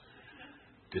spies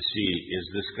to see, is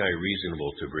this guy reasonable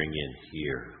to bring in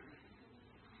here?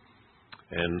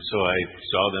 And so I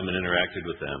saw them and interacted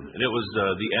with them. And it was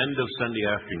the end of Sunday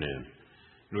afternoon.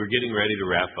 And we were getting ready to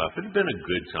wrap up. It had been a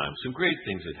good time. Some great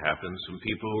things had happened. Some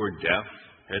people who were deaf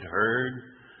had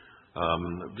heard.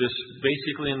 This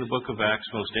basically in the book of Acts,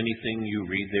 most anything you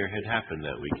read there had happened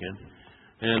that weekend.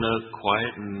 in a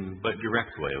quiet but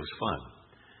direct way. It was fun.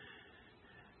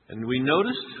 And we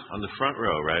noticed on the front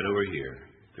row, right over here,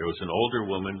 there was an older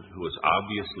woman who was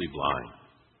obviously blind.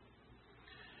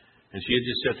 And she had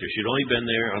just sat there. She'd only been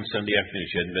there on Sunday afternoon.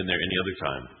 She hadn't been there any other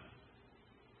time.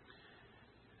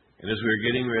 And as we were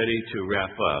getting ready to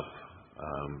wrap up,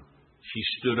 she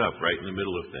stood up right in the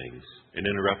middle of things and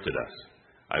interrupted us.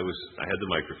 I had the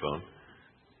microphone.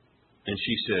 And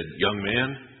she said, "Young man,"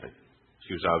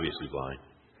 she was obviously blind.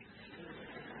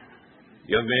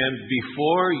 "Young man,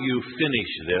 before you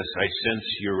finish this, I sense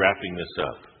you're wrapping this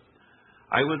up.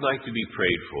 I would like to be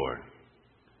prayed for.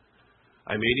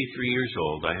 I'm 83 years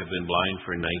old. I have been blind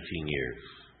for 19 years.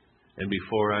 And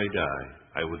before I die,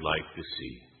 I would like to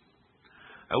see.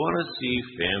 I want to see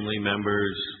family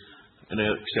members, and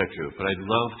etc. But I'd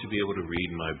love to be able to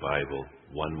read my Bible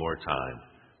one more time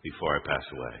before I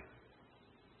pass away."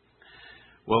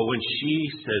 Well, when she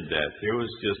said that,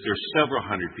 there's several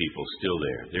hundred people still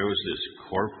there. There was this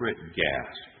corporate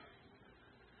gasp.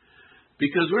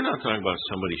 Because we're not talking about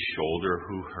somebody's shoulder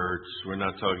who hurts. We're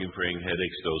not talking praying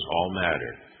headaches. Those all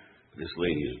matter. This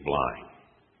lady is blind.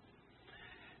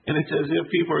 And it's as if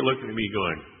people are looking at me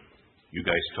going, "You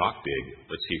guys talk big.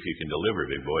 Let's see if you can deliver,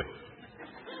 big boy."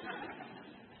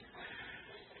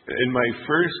 And my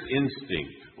first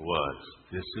instinct was,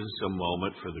 this is a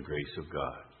moment for the grace of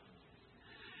God.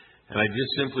 And I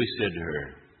just simply said to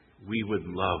her, "We would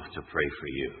love to pray for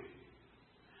you."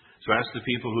 So I asked the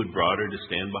people who had brought her to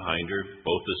stand behind her,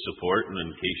 both as support and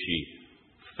in case she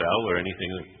fell or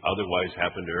anything otherwise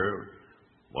happened to her,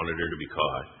 wanted her to be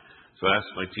caught. So I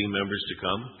asked my team members to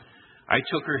come. I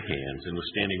took her hands and was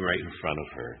standing right in front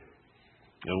of her.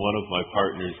 And one of my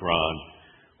partners, Ron,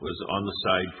 was on the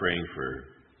side praying for her.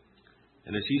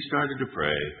 And as he started to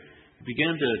pray, he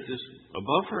began to just,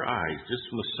 above her eyes,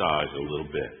 just massage a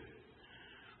little bit.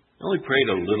 He only prayed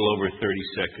a little over 30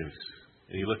 seconds.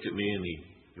 And he looked at me and he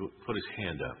put his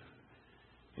hand up.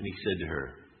 And he said to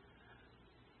her,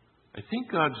 "I think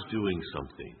God's doing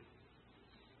something.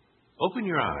 Open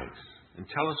your eyes and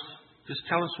tell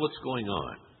us what's going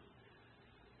on."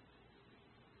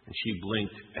 And she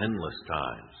blinked endless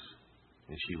times.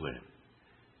 And she went,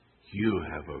 "You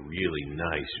have a really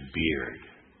nice beard."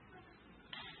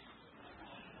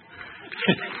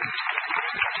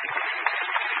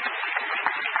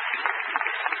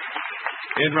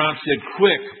 And Ron said,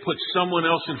 "Quick, put someone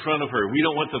else in front of her. We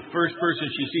don't want the first person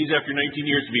she sees after 19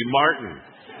 years to be Martin."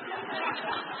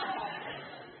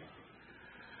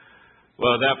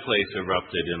 Well, that place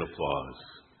erupted in applause.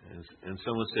 And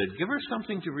someone said, "Give her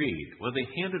something to read." Well, they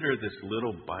handed her this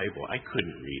little Bible. I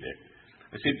couldn't read it.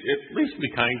 I said, "At least be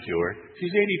kind to her.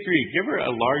 She's 83. Give her a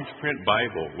large print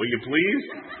Bible. Will you please?"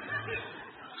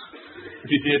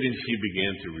 She did, and she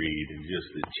began to read, and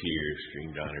just the tears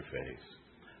streamed down her face.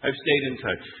 I've stayed in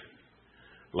touch.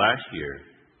 Last year,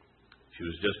 she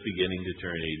was just beginning to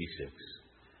turn 86,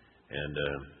 and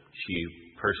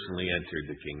she personally entered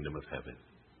the kingdom of heaven.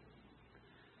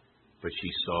 But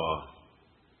she saw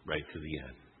right to the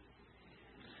end.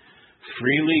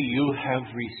 Freely you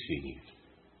have received.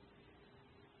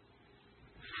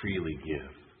 Freely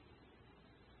give.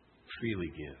 Freely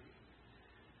give.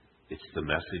 It's the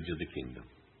message of the kingdom.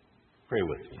 Pray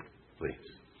with me,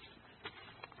 please.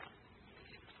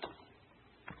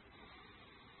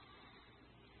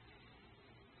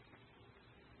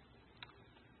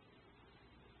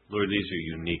 Lord, these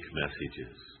are unique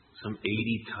messages. Some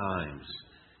 80 times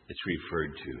it's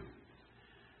referred to.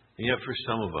 And yet for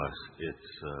some of us,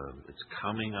 it's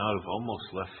coming out of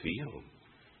almost left field.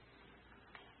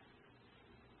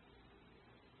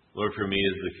 Lord, for me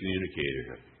as the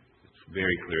communicator, it's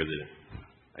very clear that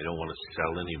I don't want to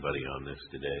sell anybody on this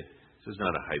today. This is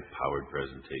not a high-powered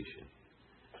presentation.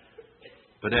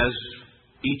 But as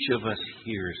each of us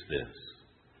hears this,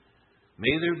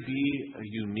 may there be a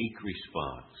unique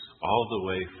response all the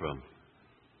way from,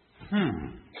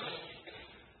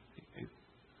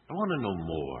 I want to know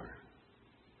more,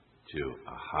 to,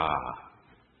 aha,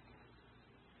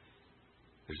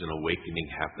 there's an awakening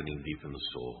happening deep in the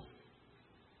soul.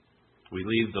 We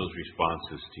leave those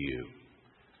responses to you,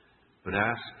 but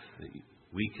ask that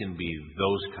we can be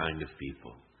those kind of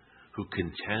people who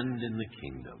contend in the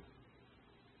kingdom.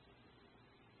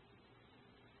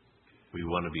 We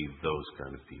want to be those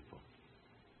kind of people.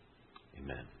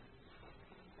 Amen.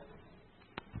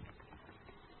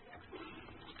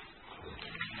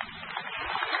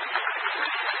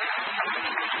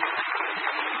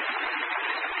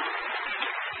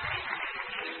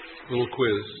 Little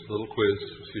quiz,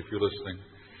 see if you're listening.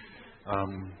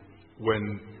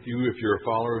 If you're a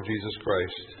follower of Jesus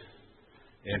Christ,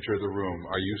 enter the room,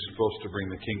 are you supposed to bring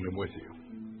the kingdom with you?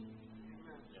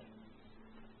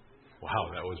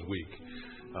 Wow, that was weak.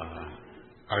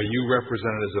 Are you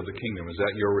representatives of the kingdom? Is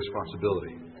that your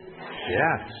responsibility?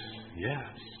 Yes,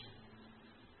 yes.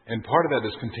 And part of that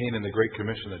is contained in the Great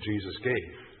Commission that Jesus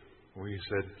gave, where He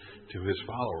said to His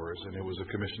followers, and it was a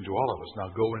commission to all of us, now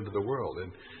go into the world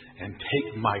and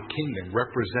take my kingdom,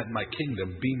 represent my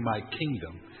kingdom, be my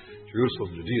kingdom.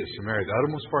 Jerusalem, Judea, Samaria, the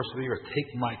uttermost parts of the earth,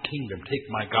 take my kingdom, take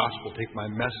my gospel, take my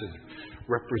message,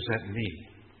 represent me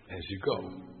as you go.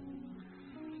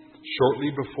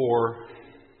 Shortly before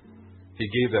He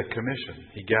gave that commission,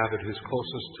 He gathered His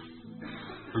closest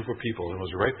group of people. It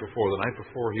was right before, the night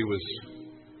before He was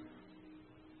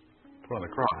put on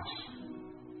the cross,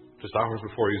 just hours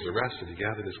before He was arrested. He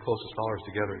gathered His closest followers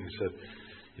together and He said,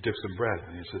 He took some bread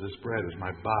and He said, this bread is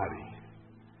my body,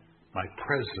 my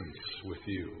presence with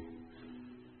you.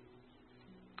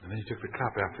 And then He took the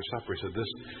cup after supper. He said,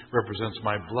 this represents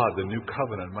my blood, the new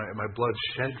covenant, my blood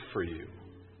shed for you.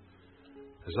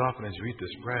 As often as you eat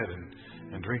this bread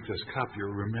and drink this cup, you're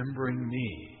remembering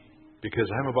me, because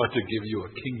I'm about to give you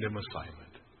a kingdom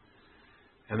assignment.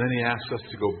 And then He asks us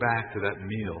to go back to that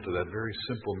meal, to that very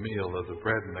simple meal of the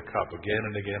bread and the cup again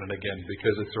and again and again,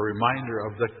 because it's a reminder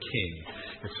of the King.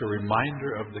 It's a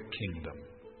reminder of the kingdom.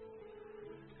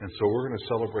 And so we're going to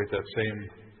celebrate that same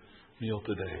meal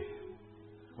today.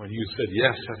 When you said,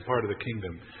 yes, I'm part of the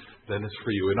kingdom, then it's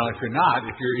for you. And if you're not,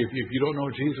 if you don't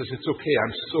know Jesus, it's okay.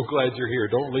 I'm so glad you're here.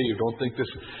 Don't leave. Don't think this,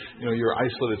 you're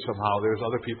isolated somehow. There's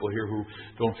other people here who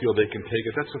don't feel they can take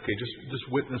it. That's okay. Just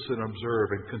witness and observe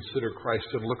and consider Christ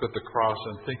and look at the cross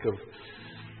and think of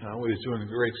what He's doing.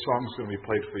 Great songs going to be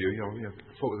played for you.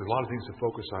 There's a lot of things to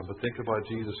focus on, but think about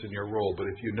Jesus in your role.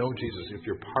 But if you know Jesus, if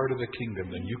you're part of the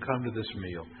kingdom, then you come to this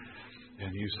meal and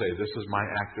you say, this is my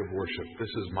act of worship. This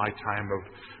is my time of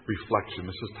reflection.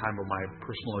 This is time of my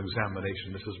personal examination.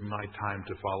 This is my time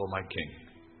to follow my King.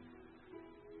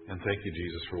 And thank you,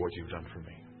 Jesus, for what you've done for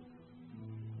me.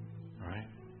 All right?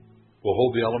 We'll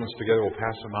hold the elements together. We'll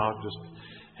pass them out. Just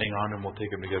hang on and we'll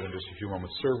take them together in just a few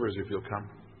moments. Servers, if you'll come.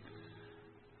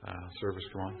 Servers,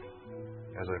 come on.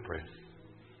 As I pray.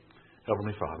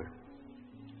 Heavenly Father,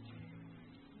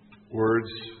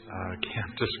 words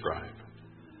can't describe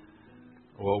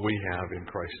what we have in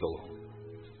Christ alone.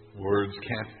 Words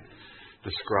can't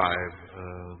describe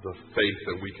the faith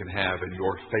that we can have in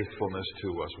your faithfulness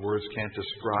to us. Words can't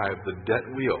describe the debt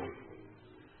we owe.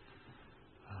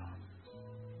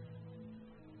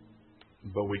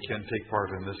 But we can take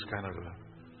part in this kind of a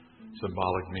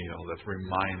symbolic meal that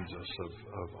reminds us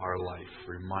of our life,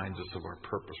 reminds us of our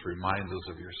purpose, reminds us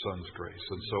of your Son's grace.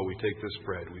 And so we take this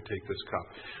bread, we take this cup,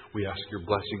 we ask your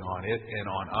blessing on it and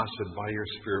on us, and by your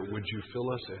Spirit, would you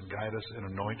fill us and guide us and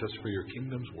anoint us for your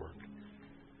kingdom's work.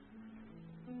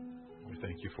 We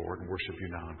thank you for it and worship you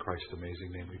now. In Christ's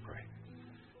amazing name we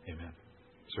pray. Amen.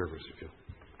 Servers, if you'll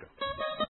go.